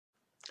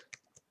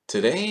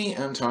Today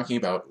I'm talking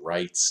about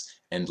rights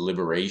and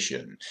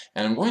liberation,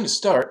 and I'm going to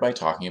start by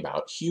talking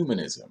about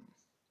humanism.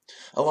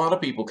 A lot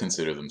of people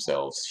consider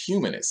themselves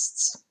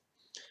humanists.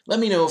 Let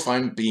me know if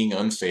I'm being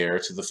unfair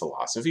to the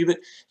philosophy, but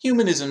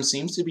humanism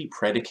seems to be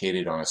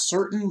predicated on a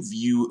certain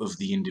view of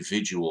the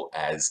individual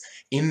as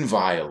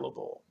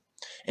inviolable,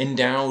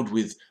 endowed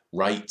with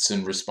rights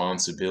and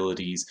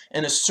responsibilities,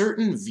 and a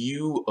certain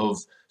view of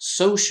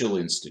social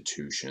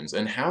institutions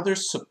and how they're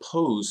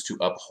supposed to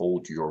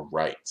uphold your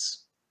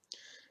rights.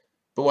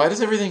 But why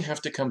does everything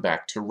have to come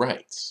back to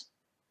rights?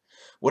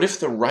 What if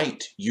the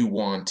right you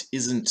want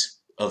isn't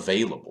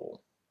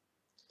available?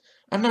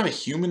 I'm not a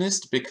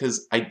humanist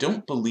because I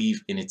don't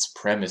believe in its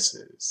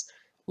premises,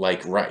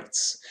 like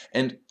rights.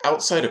 And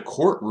outside a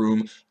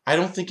courtroom, I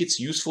don't think it's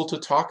useful to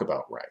talk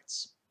about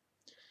rights.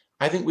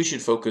 I think we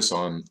should focus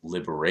on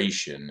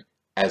liberation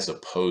as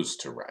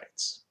opposed to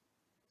rights.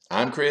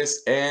 I'm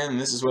Chris, and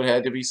this is what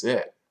had to be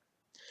said.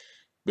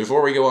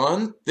 Before we go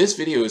on, this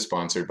video is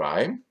sponsored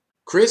by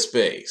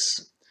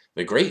Base,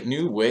 the great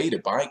new way to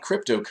buy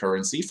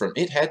cryptocurrency from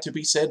It Had to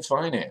Be Said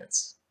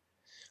Finance.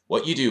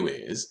 What you do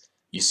is,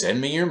 you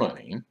send me your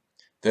money,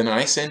 then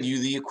I send you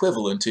the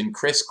equivalent in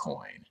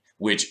Coin,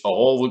 which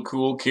all the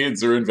cool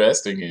kids are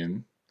investing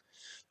in.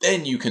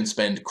 Then you can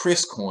spend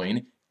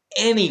Coin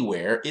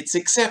anywhere it's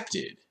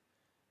accepted,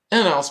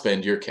 and I'll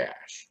spend your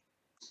cash.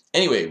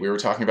 Anyway, we were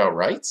talking about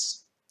rights.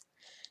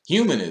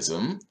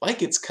 Humanism,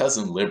 like its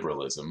cousin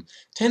liberalism,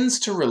 tends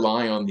to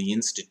rely on the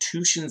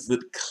institutions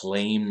that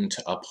claim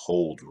to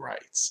uphold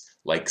rights,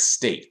 like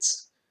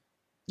states,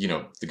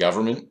 the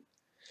government,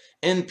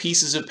 and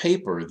pieces of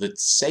paper that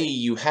say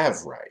you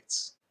have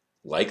rights,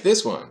 like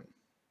this one.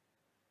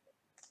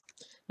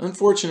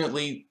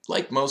 Unfortunately,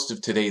 like most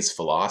of today's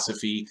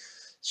philosophy,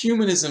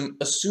 humanism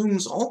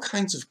assumes all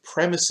kinds of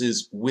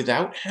premises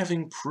without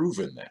having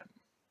proven them.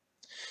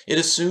 It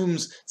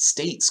assumes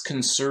states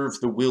can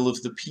serve the will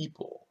of the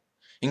people,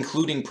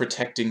 including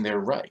protecting their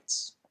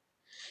rights.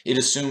 It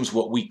assumes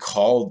what we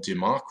call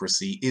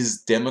democracy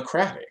is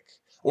democratic,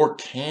 or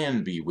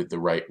can be with the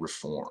right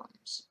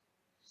reforms.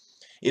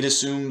 It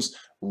assumes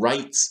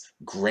rights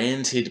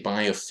granted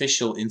by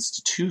official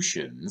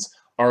institutions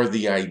are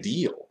the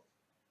ideal.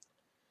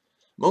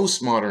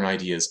 Most modern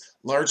ideas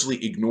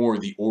largely ignore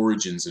the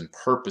origins and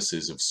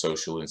purposes of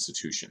social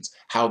institutions,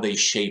 how they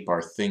shape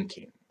our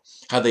thinking,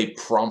 how they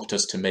prompt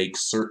us to make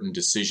certain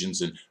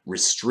decisions and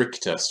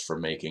restrict us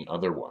from making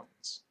other ones.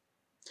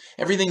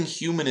 Everything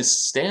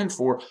humanists stand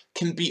for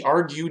can be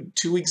argued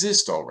to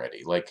exist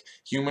already, like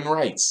human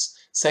rights,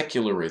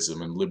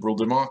 secularism, and liberal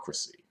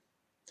democracy.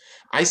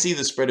 I see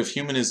the spread of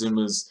humanism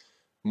as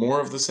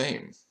more of the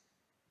same.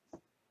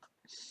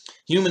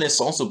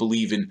 Humanists also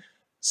believe in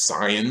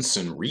science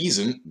and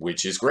reason,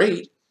 which is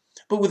great,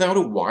 but without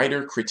a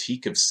wider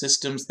critique of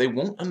systems, they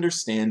won't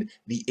understand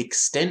the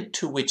extent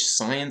to which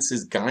science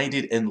is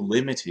guided and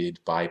limited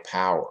by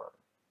power.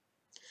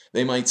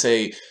 They might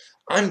say,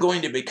 I'm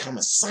going to become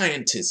a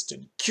scientist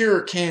and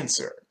cure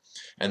cancer.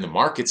 And the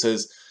market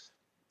says,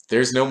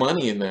 there's no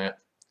money in that.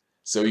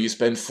 So you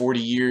spend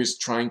 40 years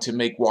trying to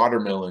make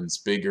watermelons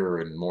bigger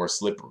and more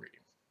slippery.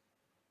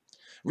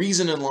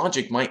 Reason and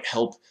logic might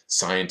help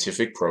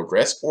scientific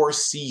progress or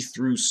see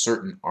through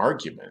certain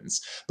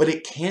arguments, but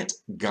it can't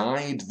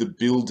guide the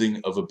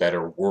building of a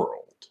better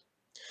world.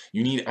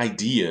 You need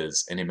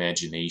ideas and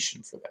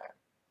imagination for that.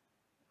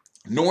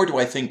 Nor do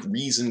I think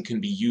reason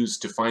can be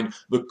used to find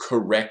the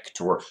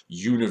correct or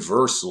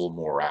universal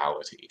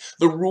morality,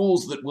 the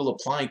rules that will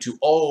apply to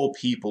all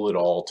people at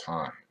all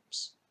times.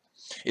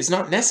 It's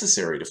not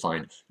necessary to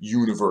find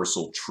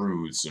universal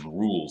truths and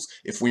rules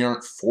if we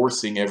aren't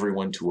forcing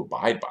everyone to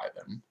abide by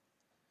them.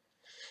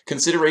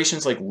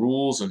 Considerations like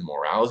rules and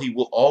morality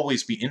will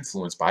always be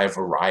influenced by a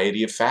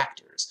variety of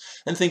factors,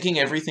 and thinking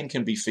everything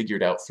can be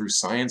figured out through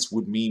science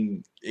would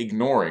mean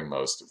ignoring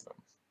most of them.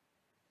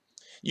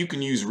 You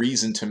can use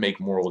reason to make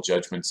moral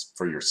judgments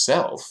for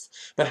yourself,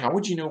 but how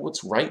would you know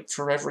what's right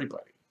for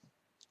everybody?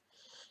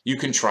 You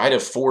can try to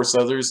force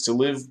others to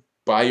live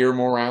by your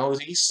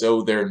morality,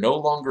 so they're no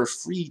longer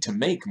free to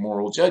make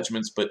moral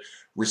judgments, but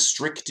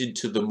restricted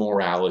to the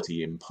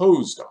morality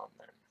imposed on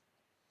them.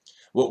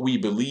 What we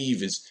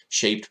believe is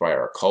shaped by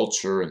our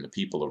culture and the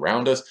people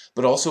around us,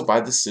 but also by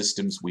the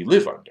systems we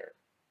live under.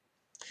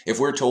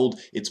 If we're told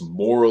it's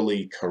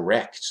morally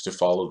correct to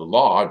follow the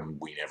law, and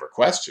we never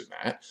question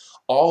that,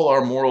 all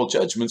our moral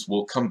judgments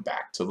will come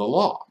back to the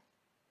law.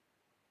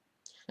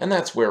 And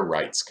that's where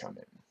rights come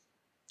in.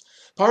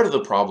 Part of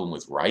the problem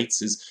with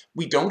rights is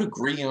we don't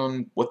agree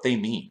on what they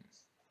mean.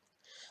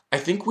 I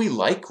think we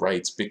like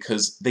rights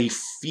because they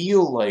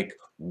feel like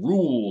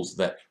rules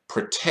that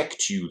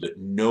protect you that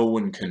no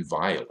one can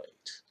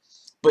violate.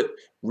 But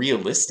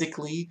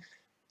realistically,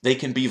 they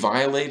can be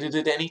violated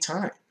at any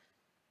time.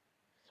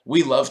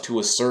 We love to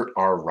assert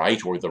our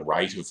right or the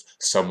right of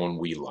someone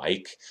we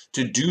like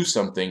to do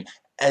something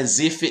as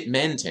if it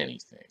meant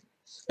anything,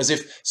 as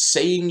if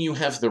saying you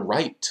have the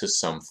right to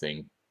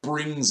something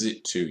brings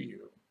it to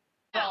you.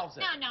 No,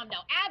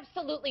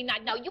 absolutely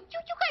not. No, you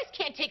guys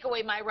can't take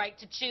away my right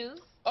to choose.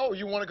 Oh,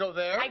 you want to go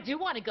there? I do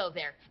want to go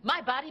there.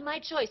 My body, my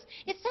choice.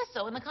 It says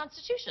so in the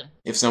Constitution.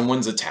 If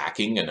someone's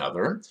attacking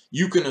another,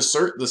 you can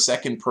assert the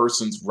second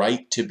person's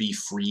right to be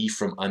free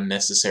from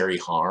unnecessary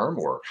harm,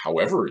 or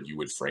however you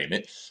would frame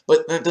it,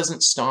 but that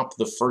doesn't stop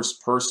the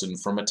first person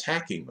from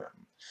attacking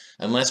them,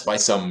 unless by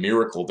some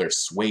miracle they're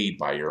swayed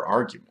by your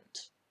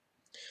argument.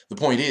 The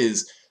point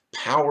is,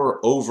 power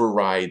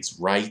overrides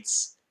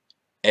rights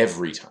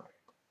every time.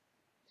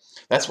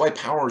 That's why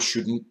power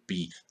shouldn't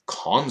be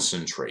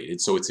concentrated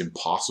so it's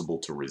impossible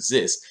to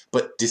resist,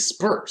 but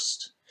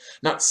dispersed.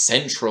 Not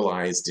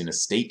centralized in a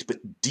state,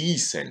 but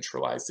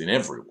decentralized in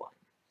everyone.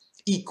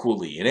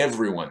 Equally in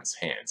everyone's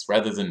hands,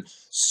 rather than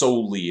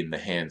solely in the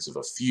hands of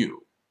a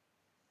few.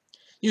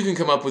 You can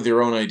come up with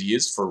your own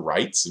ideas for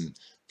rights and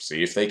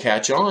see if they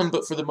catch on,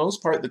 but for the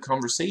most part the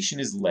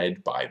conversation is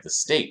led by the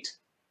state.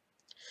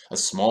 A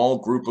small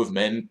group of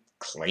men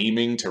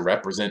claiming to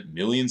represent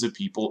millions of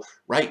people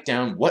write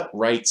down what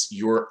rights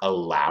you're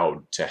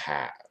allowed to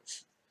have.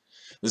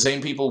 The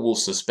same people will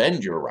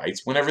suspend your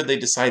rights whenever they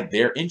decide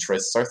their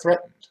interests are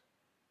threatened.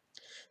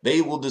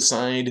 They will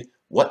decide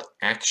what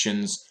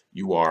actions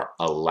you are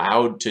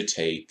allowed to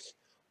take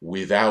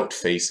without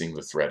facing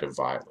the threat of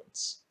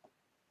violence.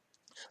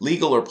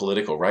 Legal or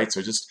political rights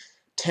are just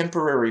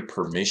temporary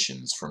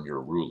permissions from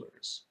your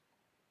rulers.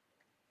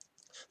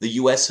 The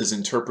US has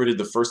interpreted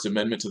the First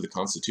Amendment to the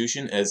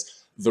Constitution as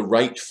the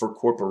right for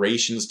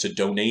corporations to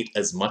donate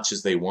as much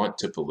as they want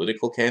to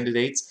political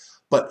candidates,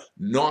 but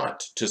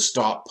not to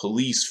stop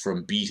police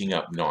from beating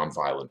up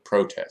nonviolent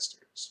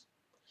protesters.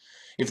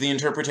 If the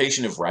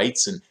interpretation of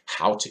rights and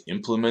how to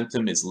implement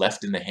them is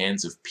left in the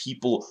hands of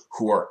people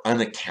who are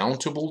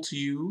unaccountable to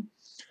you,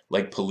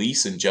 like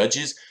police and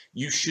judges,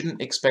 you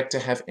shouldn't expect to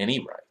have any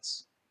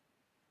rights.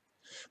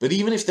 But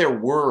even if there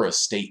were a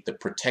state that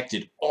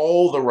protected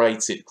all the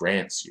rights it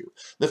grants you,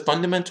 the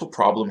fundamental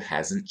problem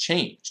hasn't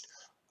changed.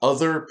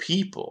 Other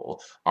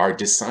people are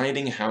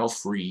deciding how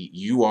free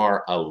you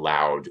are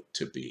allowed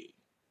to be.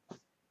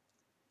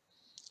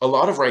 A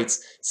lot of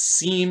rights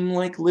seem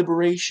like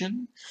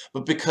liberation,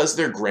 but because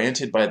they're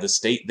granted by the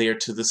state, they are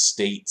to the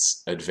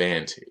state's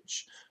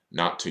advantage,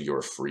 not to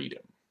your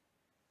freedom.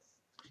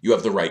 You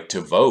have the right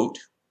to vote.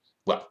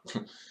 Well,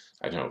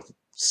 I know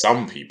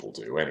some people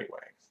do anyway.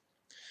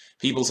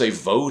 People say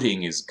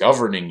voting is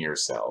governing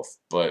yourself,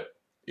 but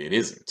it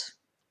isn't.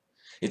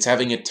 It's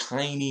having a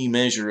tiny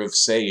measure of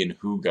say in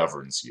who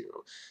governs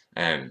you.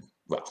 And,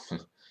 well,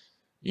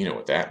 you know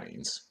what that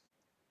means.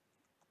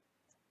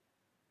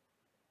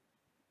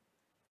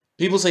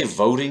 People say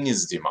voting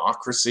is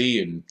democracy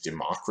and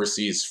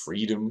democracy is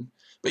freedom,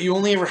 but you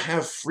only ever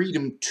have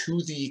freedom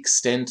to the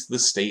extent the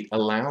state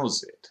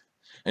allows it.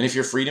 And if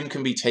your freedom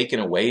can be taken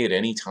away at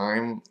any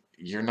time,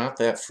 you're not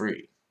that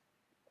free.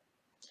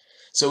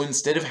 So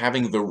instead of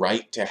having the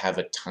right to have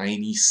a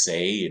tiny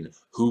say in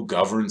who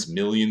governs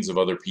millions of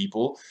other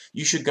people,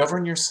 you should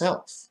govern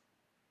yourself.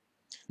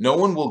 No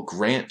one will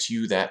grant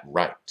you that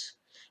right,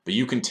 but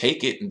you can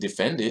take it and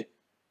defend it.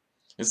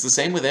 It's the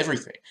same with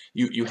everything.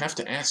 You have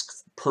to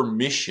ask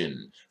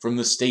permission from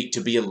the state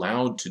to be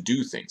allowed to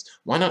do things.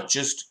 Why not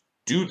just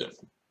do them?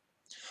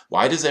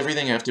 Why does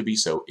everything have to be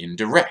so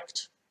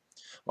indirect?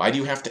 Why do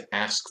you have to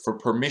ask for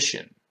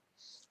permission?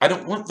 I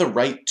don't want the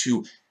right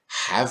to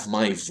have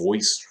my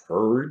voice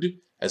heard,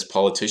 as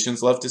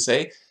politicians love to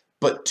say,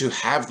 but to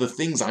have the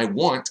things I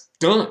want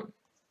done.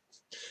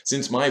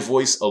 Since my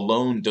voice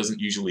alone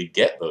doesn't usually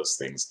get those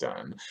things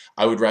done,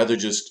 I would rather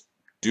just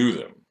do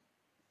them.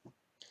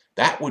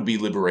 That would be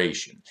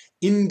liberation,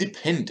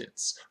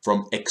 independence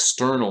from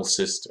external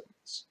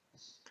systems.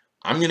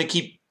 I'm going to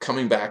keep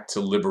coming back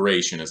to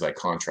liberation as I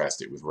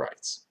contrast it with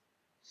rights.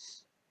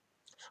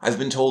 I've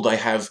been told I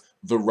have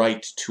the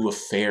right to a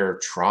fair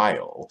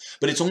trial,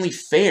 but it's only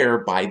fair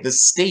by the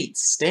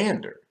state's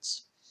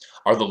standards.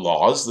 Are the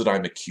laws that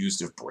I'm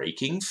accused of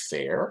breaking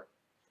fair?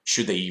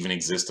 Should they even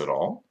exist at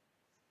all?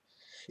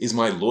 Is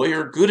my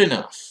lawyer good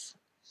enough?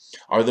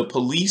 Are the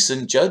police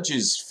and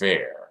judges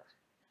fair?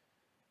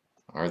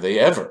 Are they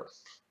ever?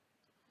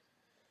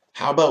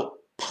 How about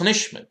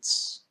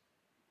punishments?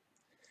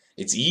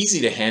 It's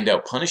easy to hand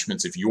out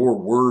punishments if your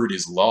word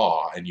is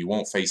law and you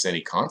won't face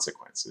any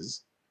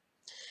consequences.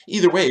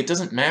 Either way, it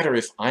doesn't matter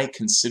if I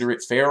consider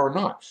it fair or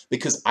not,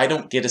 because I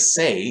don't get a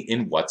say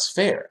in what's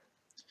fair.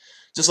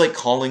 Just like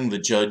calling the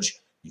judge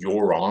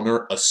Your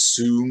Honor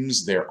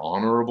assumes they're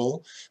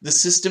honorable, the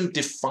system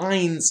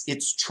defines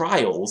its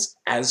trials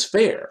as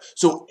fair.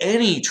 So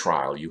any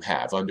trial you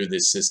have under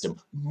this system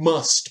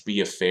must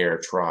be a fair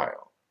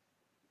trial.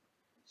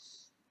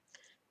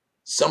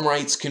 Some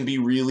rights can be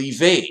really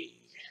vague.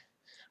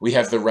 We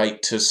have the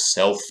right to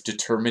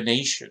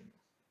self-determination.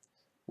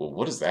 Well,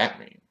 what does that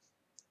mean?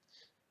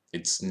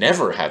 It's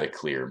never had a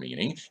clear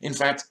meaning. In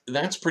fact,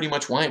 that's pretty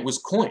much why it was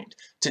coined,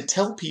 to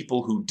tell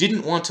people who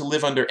didn't want to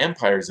live under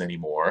empires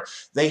anymore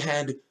they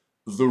had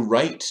the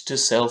right to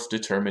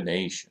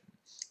self-determination,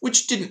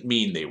 which didn't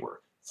mean they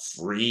were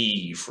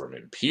free from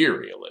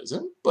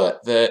imperialism,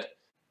 but that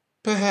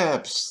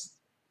perhaps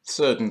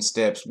Certain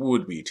steps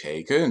would be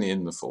taken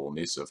in the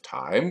fullness of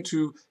time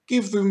to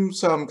give them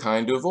some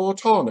kind of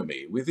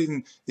autonomy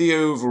within the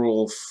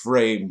overall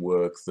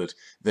framework that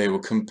they were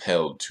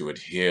compelled to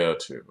adhere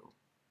to.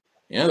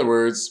 In other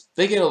words,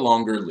 they get a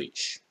longer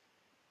leash.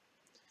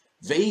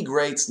 Vague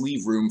rights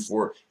leave room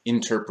for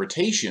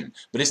interpretation,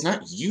 but it's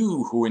not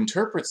you who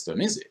interprets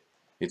them, is it?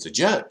 It's a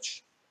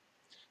judge.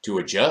 To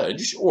a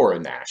judge, or a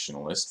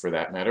nationalist for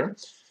that matter,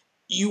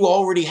 you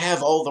already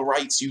have all the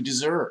rights you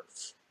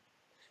deserve.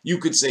 You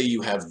could say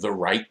you have the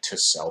right to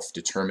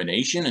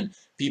self-determination, and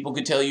people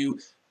could tell you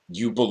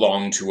you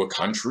belong to a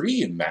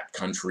country, and that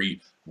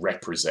country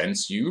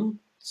represents you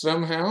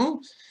somehow,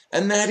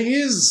 and that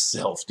is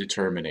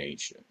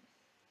self-determination.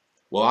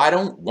 Well, I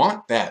don't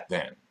want that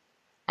then.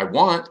 I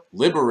want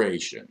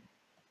liberation.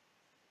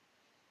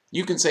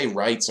 You can say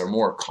rights are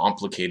more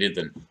complicated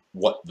than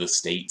what the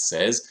state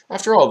says.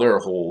 After all, there are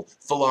whole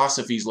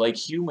philosophies like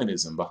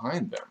humanism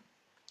behind them.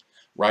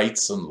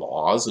 Rights and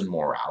laws and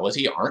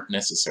morality aren't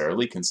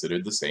necessarily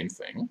considered the same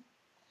thing.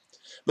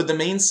 But the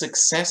main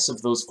success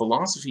of those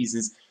philosophies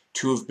is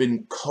to have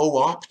been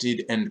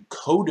co-opted and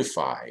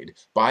codified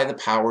by the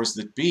powers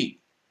that be.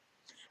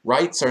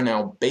 Rights are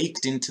now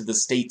baked into the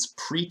state's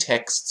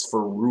pretexts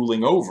for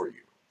ruling over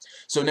you.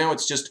 So now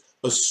it's just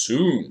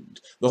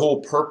assumed the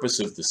whole purpose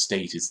of the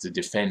state is to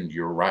defend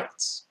your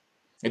rights.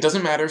 It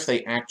doesn't matter if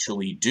they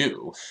actually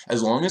do,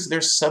 as long as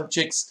their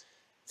subjects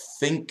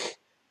think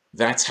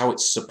that's how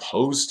it's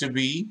supposed to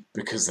be,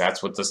 because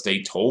that's what the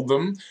state told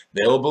them,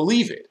 they'll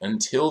believe it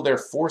until they're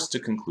forced to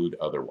conclude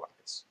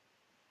otherwise.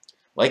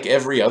 Like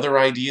every other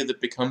idea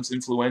that becomes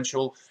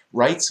influential,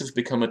 rights have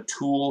become a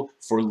tool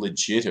for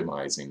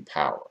legitimizing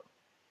power.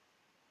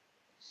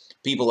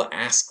 People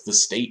ask the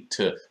state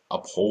to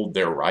uphold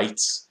their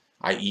rights,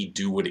 i.e.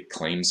 do what it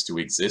claims to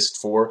exist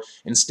for,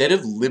 instead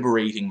of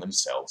liberating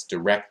themselves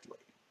directly.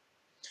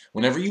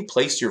 Whenever you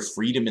place your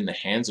freedom in the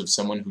hands of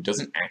someone who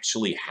doesn't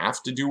actually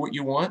have to do what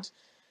you want,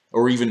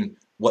 or even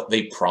what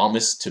they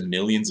promise to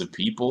millions of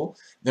people,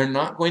 they're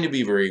not going to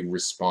be very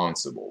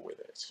responsible with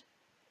it.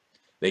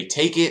 They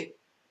take it,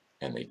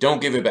 and they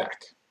don't give it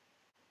back.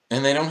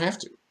 And they don't have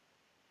to.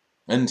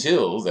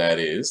 Until, that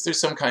is, there's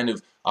some kind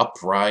of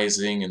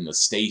uprising and the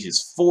state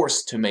is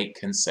forced to make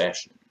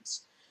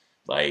concessions,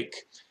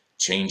 like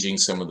changing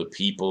some of the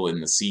people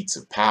in the seats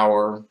of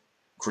power,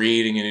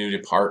 creating a new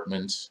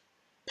department,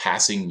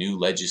 passing new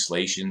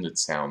legislation that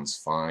sounds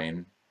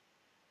fine.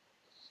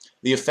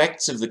 The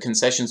effects of the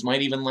concessions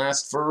might even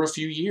last for a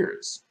few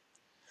years.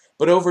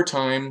 But over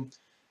time,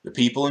 the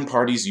people and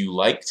parties you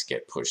liked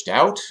get pushed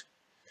out,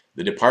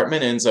 the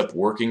department ends up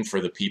working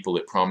for the people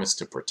it promised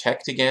to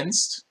protect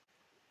against.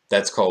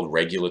 That's called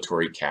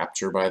regulatory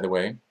capture, by the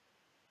way.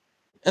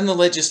 And the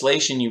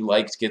legislation you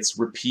liked gets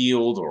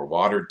repealed or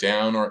watered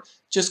down or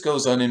just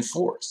goes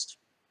unenforced.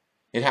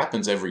 It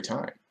happens every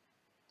time.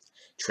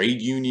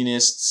 Trade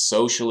unionists,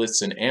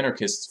 socialists, and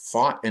anarchists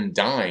fought and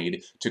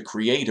died to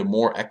create a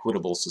more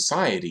equitable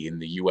society in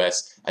the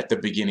US at the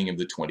beginning of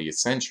the 20th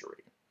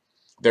century.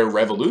 Their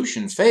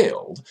revolution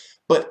failed,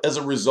 but as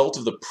a result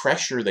of the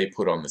pressure they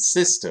put on the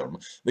system,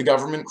 the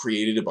government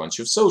created a bunch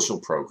of social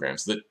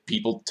programs that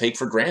people take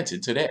for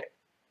granted today.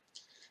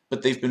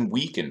 But they've been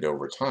weakened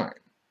over time.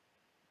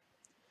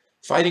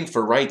 Fighting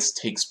for rights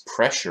takes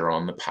pressure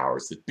on the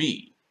powers that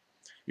be.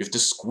 You have to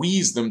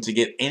squeeze them to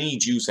get any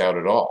juice out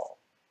at all.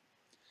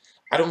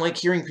 I don't like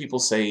hearing people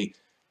say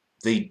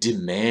they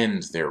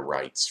demand their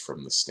rights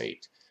from the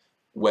state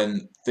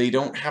when they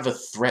don't have a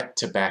threat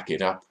to back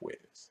it up with.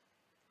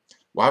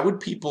 Why would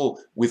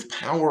people with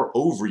power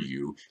over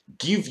you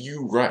give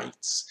you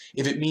rights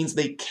if it means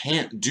they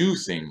can't do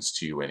things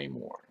to you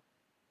anymore?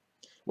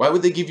 Why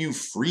would they give you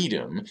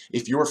freedom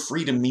if your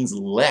freedom means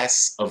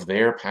less of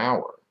their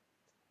power?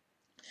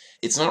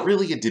 It's not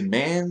really a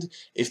demand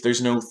if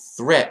there's no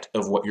threat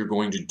of what you're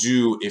going to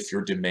do if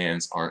your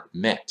demands aren't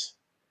met.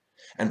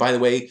 And by the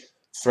way,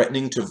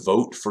 threatening to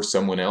vote for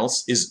someone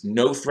else is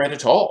no threat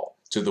at all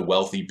to the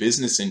wealthy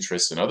business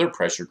interests and other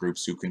pressure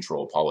groups who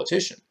control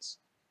politicians.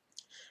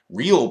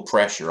 Real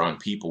pressure on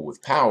people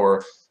with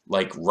power,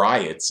 like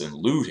riots and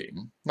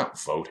looting, not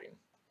voting,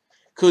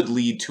 could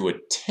lead to a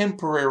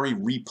temporary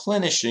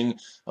replenishing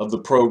of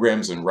the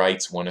programs and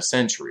rights won a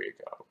century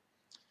ago.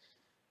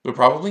 But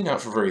probably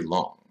not for very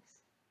long.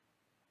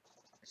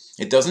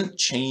 It doesn't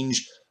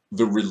change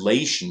the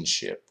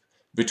relationship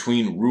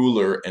between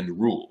ruler and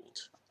ruled.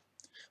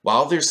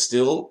 While there's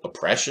still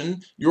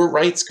oppression, your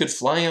rights could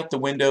fly out the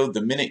window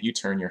the minute you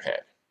turn your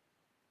head.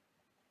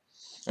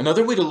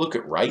 Another way to look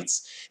at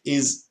rights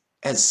is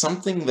as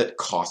something that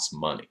costs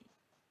money.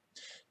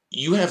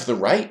 You have the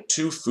right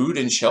to food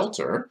and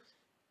shelter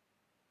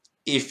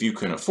if you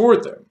can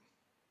afford them.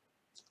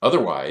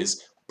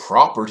 Otherwise,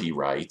 property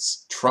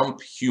rights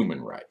trump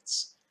human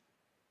rights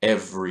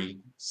every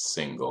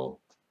single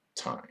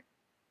time.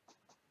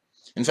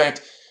 In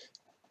fact,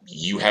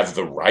 you have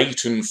the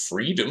right and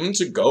freedom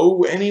to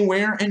go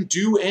anywhere and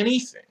do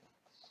anything,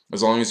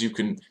 as long as you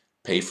can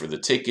pay for the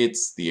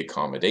tickets, the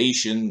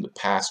accommodation, the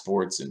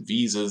passports and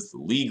visas, the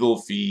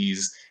legal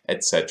fees,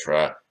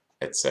 etc.,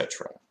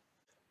 etc.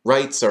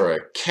 Rights are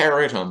a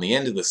carrot on the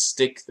end of the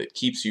stick that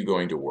keeps you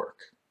going to work.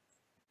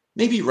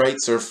 Maybe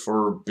rights are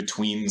for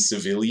between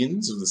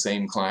civilians of the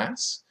same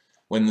class,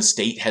 when the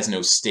state has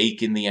no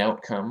stake in the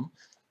outcome,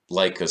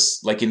 like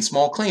in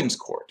small claims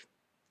court.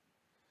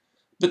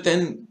 But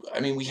then,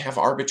 we have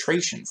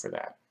arbitration for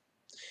that.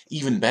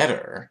 Even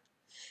better,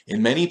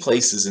 in many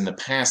places in the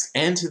past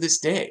and to this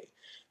day,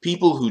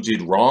 people who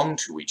did wrong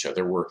to each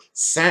other were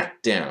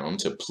sat down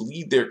to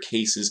plead their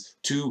cases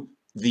to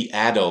the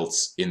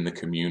adults in the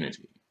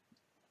community,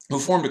 who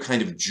formed a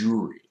kind of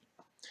jury.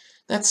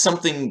 That's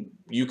something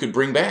you could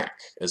bring back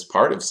as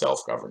part of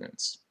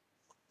self-governance.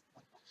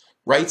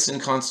 Rights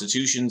and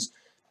constitutions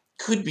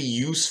could be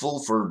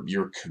useful for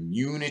your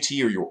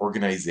community or your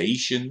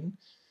organization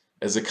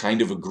as a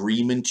kind of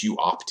agreement you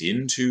opt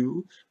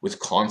into with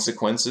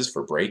consequences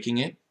for breaking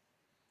it.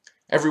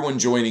 Everyone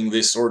joining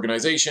this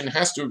organization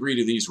has to agree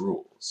to these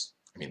rules.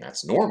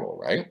 That's normal,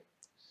 right?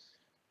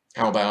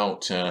 How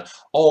about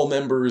all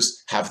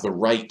members have the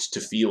right to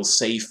feel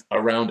safe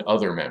around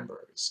other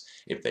members?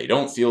 If they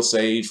don't feel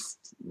safe,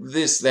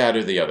 this, that,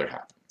 or the other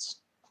happens.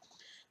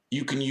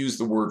 You can use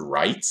the word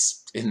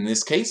rights in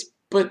this case,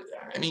 but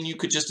you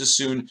could just as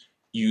soon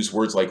use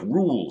words like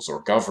rules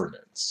or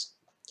governance.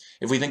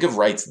 If we think of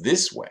rights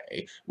this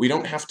way, we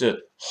don't have to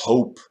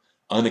hope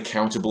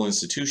unaccountable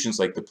institutions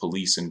like the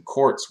police and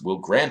courts will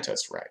grant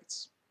us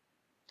rights.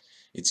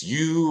 It's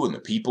you and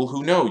the people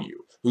who know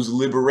you, whose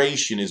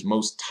liberation is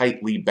most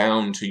tightly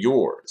bound to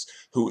yours,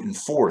 who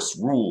enforce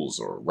rules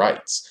or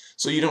rights,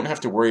 so you don't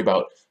have to worry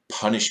about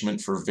punishment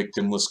for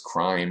victimless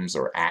crimes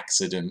or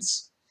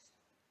accidents.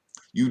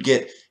 You'd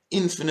get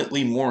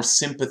infinitely more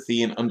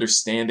sympathy and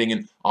understanding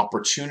and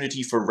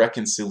opportunity for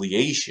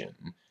reconciliation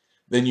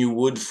than you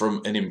would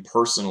from an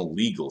impersonal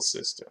legal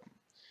system,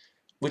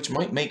 which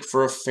might make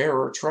for a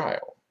fairer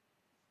trial.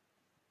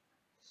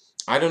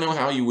 I don't know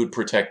how you would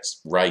protect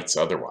rights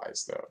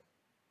otherwise, though.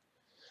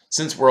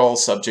 Since we're all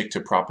subject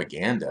to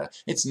propaganda,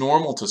 it's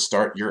normal to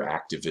start your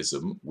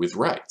activism with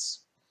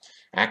rights.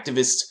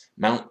 Activists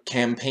mount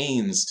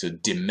campaigns to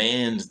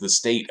demand the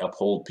state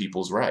uphold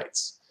people's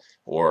rights,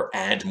 or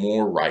add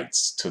more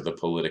rights to the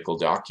political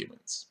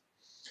documents.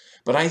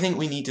 But I think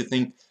we need to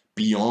think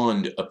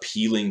beyond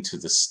appealing to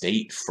the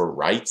state for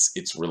rights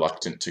it's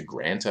reluctant to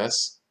grant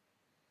us.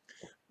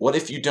 What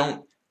if you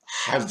don't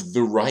have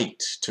the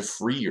right to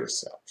free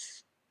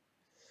yourself?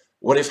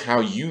 What if how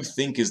you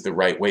think is the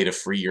right way to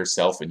free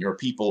yourself and your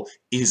people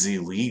is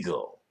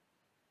illegal?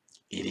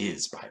 It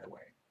is, by the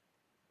way.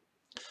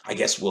 I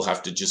guess we'll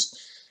have to just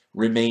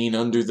remain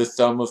under the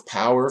thumb of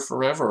power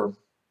forever.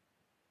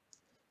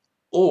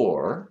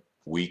 Or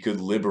we could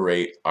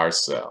liberate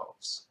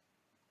ourselves.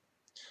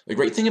 The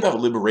great thing about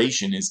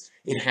liberation is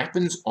it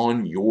happens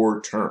on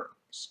your terms.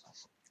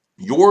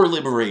 Your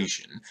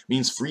liberation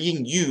means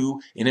freeing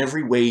you in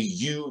every way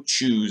you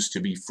choose to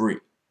be free.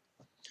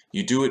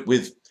 You do it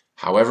with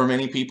however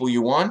many people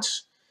you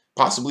want,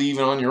 possibly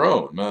even on your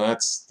own.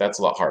 That's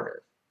a lot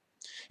harder.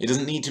 It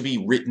doesn't need to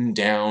be written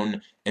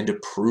down and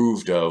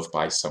approved of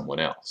by someone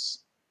else.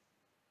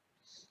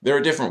 There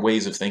are different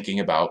ways of thinking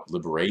about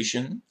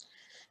liberation.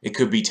 It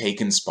could be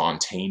taken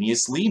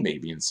spontaneously,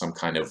 maybe in some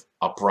kind of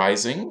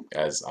uprising,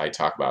 as I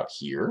talk about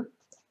here.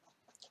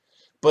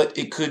 But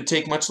it could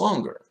take much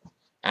longer.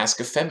 Ask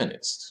a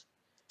feminist.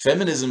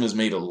 Feminism has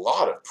made a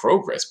lot of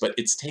progress, but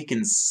it's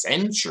taken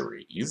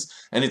centuries,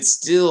 and it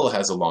still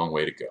has a long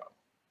way to go.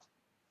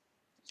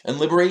 And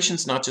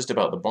liberation's not just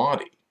about the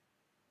body.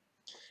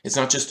 It's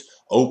not just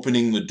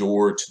opening the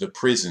door to the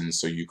prison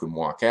so you can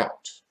walk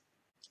out.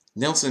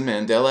 Nelson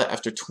Mandela,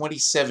 after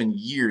 27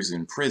 years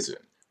in prison,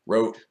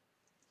 wrote,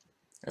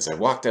 "As I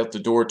walked out the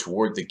door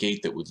toward the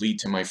gate that would lead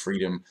to my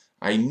freedom,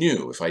 I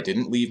knew if I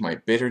didn't leave my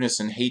bitterness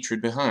and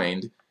hatred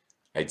behind,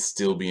 I'd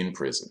still be in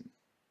prison."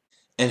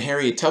 And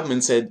Harriet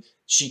Tubman said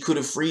she could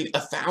have freed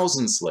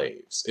 1,000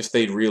 slaves if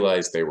they'd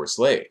realized they were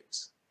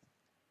slaves.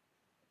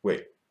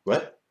 Wait,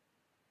 what?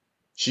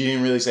 She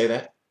didn't really say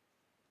that?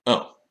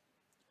 Oh.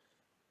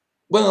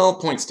 Well,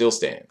 point still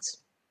stands.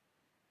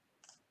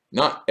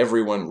 Not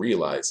everyone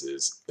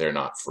realizes they're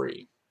not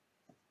free.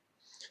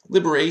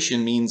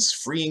 Liberation means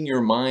freeing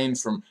your mind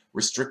from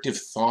restrictive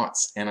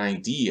thoughts and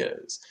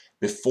ideas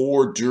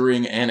before,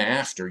 during, and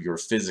after your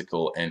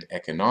physical and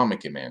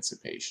economic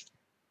emancipation.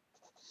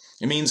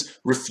 It means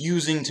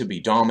refusing to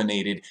be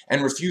dominated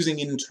and refusing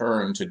in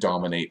turn to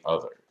dominate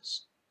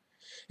others.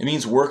 It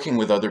means working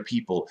with other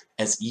people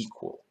as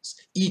equals,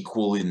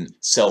 equal in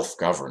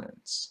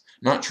self-governance,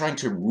 not trying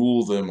to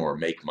rule them or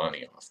make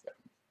money off them.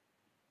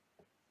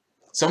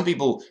 Some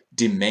people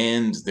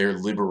demand their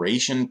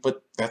liberation,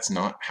 but that's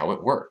not how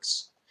it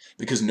works,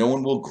 because no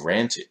one will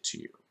grant it to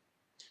you.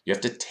 You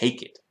have to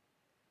take it.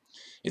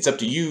 It's up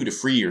to you to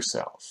free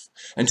yourself,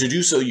 and to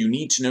do so you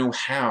need to know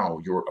how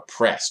you're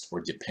oppressed or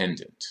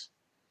dependent.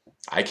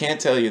 I can't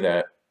tell you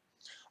that,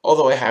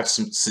 although I have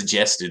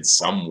suggested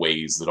some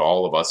ways that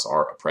all of us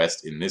are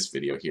oppressed in this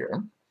video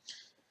here.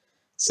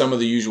 Some of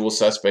the usual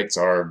suspects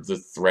are the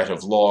threat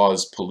of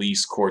laws,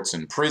 police, courts,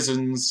 and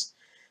prisons,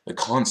 the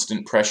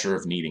constant pressure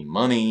of needing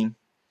money,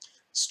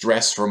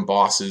 stress from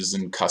bosses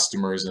and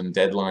customers and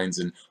deadlines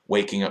and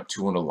waking up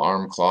to an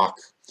alarm clock,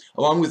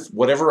 along with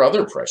whatever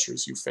other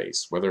pressures you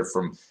face, whether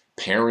from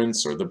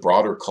parents or the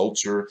broader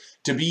culture,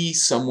 to be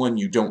someone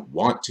you don't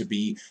want to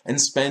be and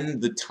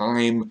spend the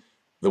time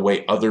the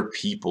way other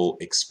people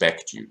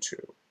expect you to.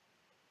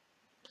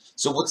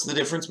 So what's the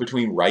difference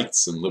between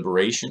rights and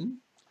liberation?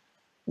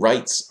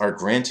 Rights are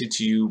granted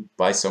to you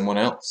by someone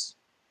else,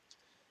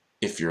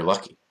 if you're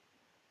lucky,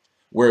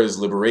 whereas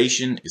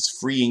liberation is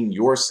freeing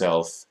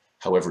yourself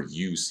however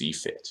you see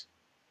fit.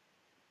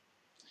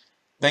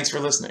 Thanks for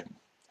listening.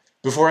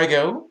 Before I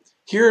go,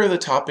 here are the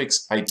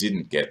topics I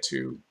didn't get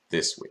to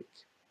this week.